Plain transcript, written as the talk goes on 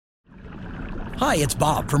Hi, it's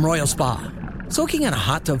Bob from Royal Spa. Soaking in a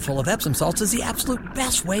hot tub full of Epsom salts is the absolute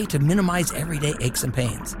best way to minimize everyday aches and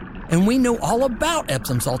pains. And we know all about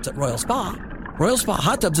Epsom salts at Royal Spa. Royal Spa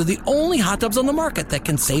hot tubs are the only hot tubs on the market that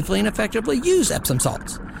can safely and effectively use Epsom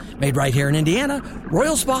salts. Made right here in Indiana,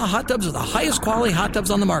 Royal Spa hot tubs are the highest quality hot tubs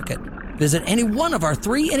on the market. Visit any one of our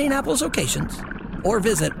 3 Indianapolis locations or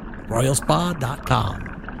visit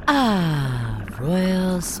royalspa.com. Ah,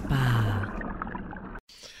 Royal Spa.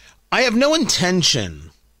 I have no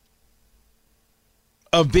intention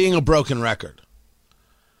of being a broken record,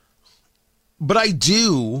 but I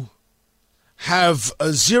do have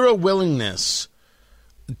a zero willingness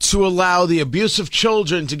to allow the abuse of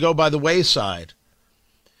children to go by the wayside.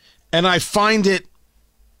 And I find it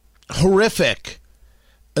horrific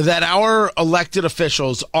that our elected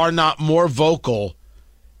officials are not more vocal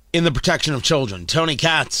in the protection of children. Tony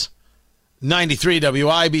Katz, 93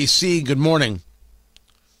 WIBC, good morning.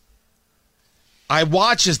 I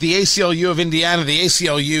watch as the ACLU of Indiana, the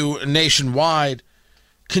ACLU nationwide,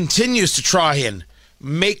 continues to try and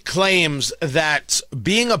make claims that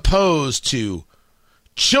being opposed to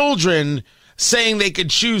children saying they could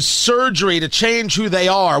choose surgery to change who they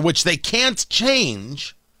are, which they can't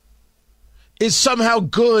change, is somehow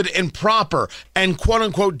good and proper and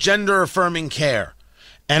quote-unquote gender-affirming care.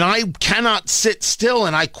 And I cannot sit still,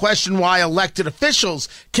 and I question why elected officials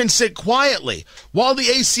can sit quietly while the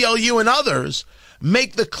ACLU and others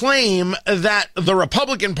make the claim that the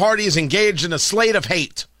Republican Party is engaged in a slate of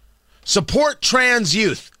hate. Support trans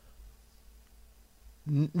youth.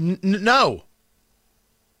 No.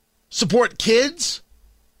 Support kids.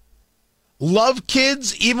 Love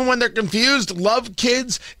kids even when they're confused. Love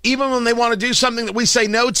kids even when they want to do something that we say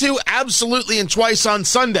no to. Absolutely, and twice on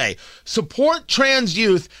Sunday. Support trans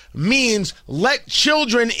youth means let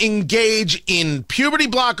children engage in puberty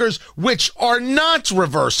blockers which are not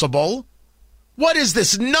reversible. What is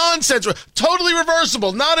this nonsense? Totally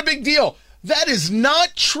reversible, not a big deal. That is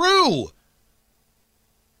not true.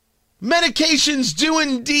 Medications do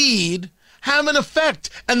indeed have an effect,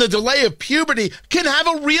 and the delay of puberty can have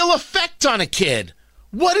a real effect on a kid.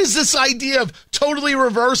 What is this idea of totally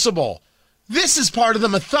reversible? This is part of the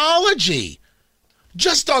mythology.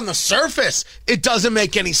 Just on the surface, it doesn't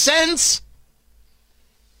make any sense.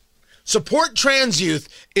 Support trans youth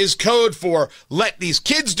is code for let these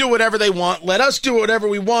kids do whatever they want, let us do whatever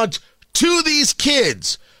we want to these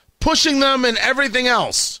kids, pushing them and everything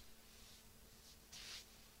else.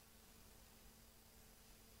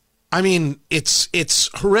 I mean, it's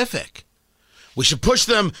horrific. We should push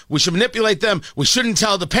them. We should manipulate them. We shouldn't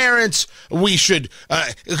tell the parents. We should,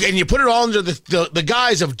 and you put it all under the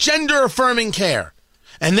guise of gender-affirming care.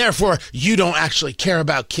 And therefore, you don't actually care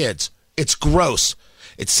about kids. It's gross.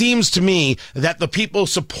 It seems to me that the people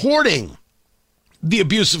supporting the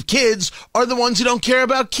abuse of kids are the ones who don't care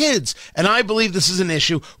about kids. And I believe this is an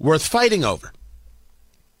issue worth fighting over.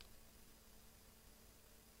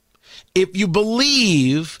 If you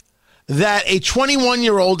believe that a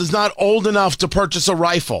 21-year-old is not old enough to purchase a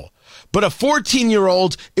rifle, but a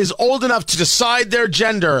 14-year-old is old enough to decide their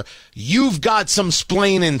gender, you've got some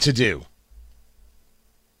splaining to do.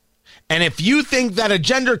 And if you think that a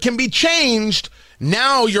gender can be changed,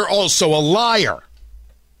 now you're also a liar.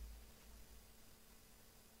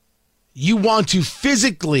 You want to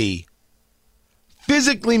physically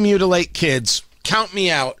mutilate kids. Count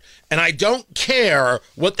me out. And I don't care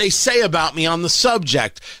what they say about me on the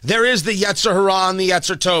subject. There is the Yetzer Hara and the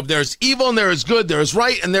Yetzer Tov. There is evil and there is good. There is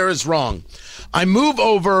right and there is wrong. I move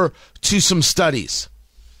over to some studies.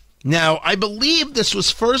 Now, I believe this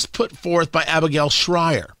was first put forth by Abigail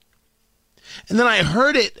Schreier. And then I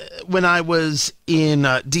heard it when I was in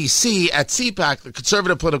D.C. at CPAC, the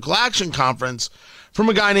Conservative Political Action Conference, from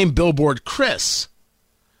a guy named Billboard Chris,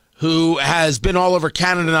 who has been all over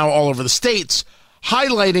Canada, now all over the States,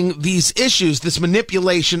 highlighting these issues, this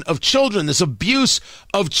manipulation of children, this abuse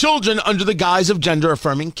of children under the guise of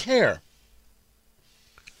gender-affirming care.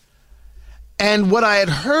 And what I had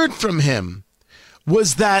heard from him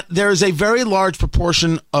was that there is a very large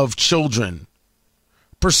proportion of children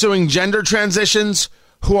pursuing gender transitions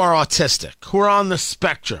who are autistic, who are on the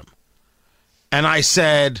spectrum. And I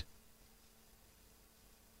said,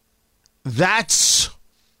 that's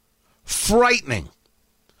frightening.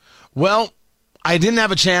 Well, I didn't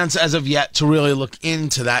have a chance as of yet to really look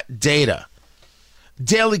into that data.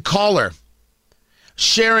 Daily Caller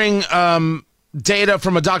sharing data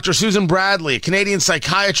from a Dr. Susan Bradley, a Canadian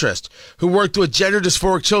psychiatrist who worked with gender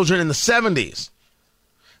dysphoric children in the 70s,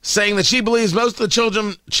 saying that she believes most of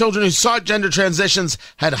the children who sought gender transitions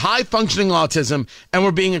had high-functioning autism and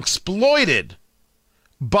were being exploited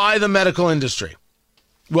by the medical industry.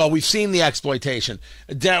 Well, we've seen the exploitation.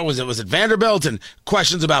 Was it Vanderbilt, and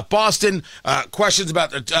questions about Boston, questions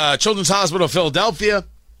about the Children's Hospital of Philadelphia.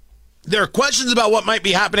 There are questions about what might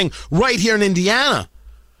be happening right here in Indiana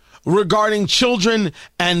regarding children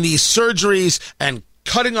and these surgeries and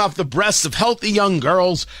cutting off the breasts of healthy young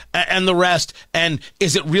girls and the rest. And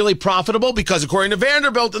is it really profitable? Because according to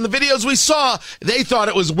Vanderbilt in the videos we saw, they thought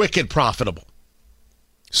it was wicked profitable.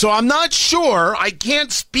 So I'm not sure, I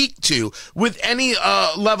can't speak to with any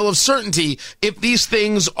level of certainty if these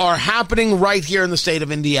things are happening right here in the state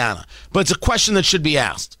of Indiana. But it's a question that should be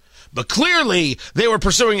asked. But clearly, they were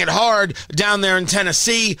pursuing it hard down there in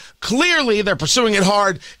Tennessee. Clearly, they're pursuing it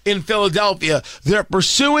hard in Philadelphia. They're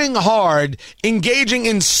pursuing hard, engaging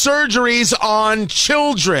in surgeries on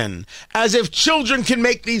children, as if children can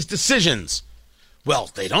make these decisions. Well,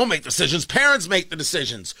 they don't make decisions. Parents make the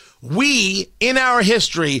decisions. We, in our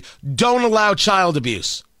history, don't allow child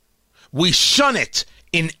abuse. We shun it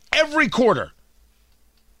in every quarter.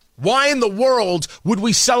 Why in the world would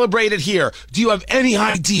we celebrate it here? Do you have any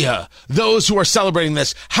idea, those who are celebrating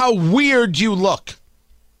this, how weird you look?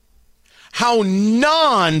 How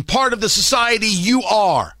non-part of the society you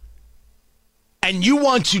are? And you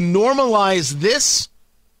want to normalize this?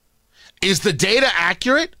 Is the data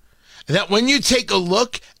accurate? That when you take a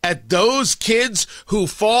look at those kids who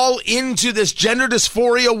fall into this gender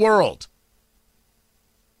dysphoria world,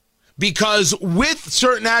 because with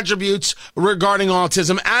certain attributes regarding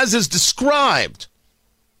autism, as is described,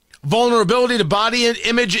 vulnerability to body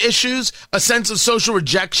image issues, a sense of social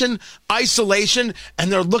rejection, isolation,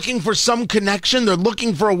 and they're looking for some connection. They're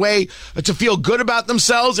looking for a way to feel good about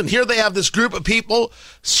themselves. And here they have this group of people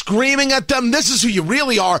screaming at them. This is who you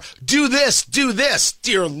really are. Do this, do this.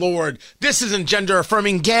 Dear Lord, this isn't gender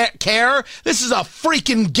affirming care. This is a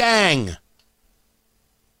freaking gang.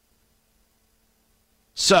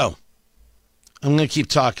 So, I'm going to keep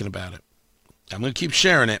talking about it. I'm going to keep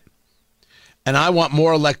sharing it. And I want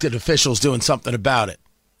more elected officials doing something about it.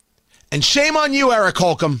 And shame on you, Eric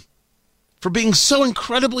Holcomb, for being so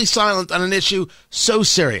incredibly silent on an issue so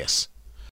serious.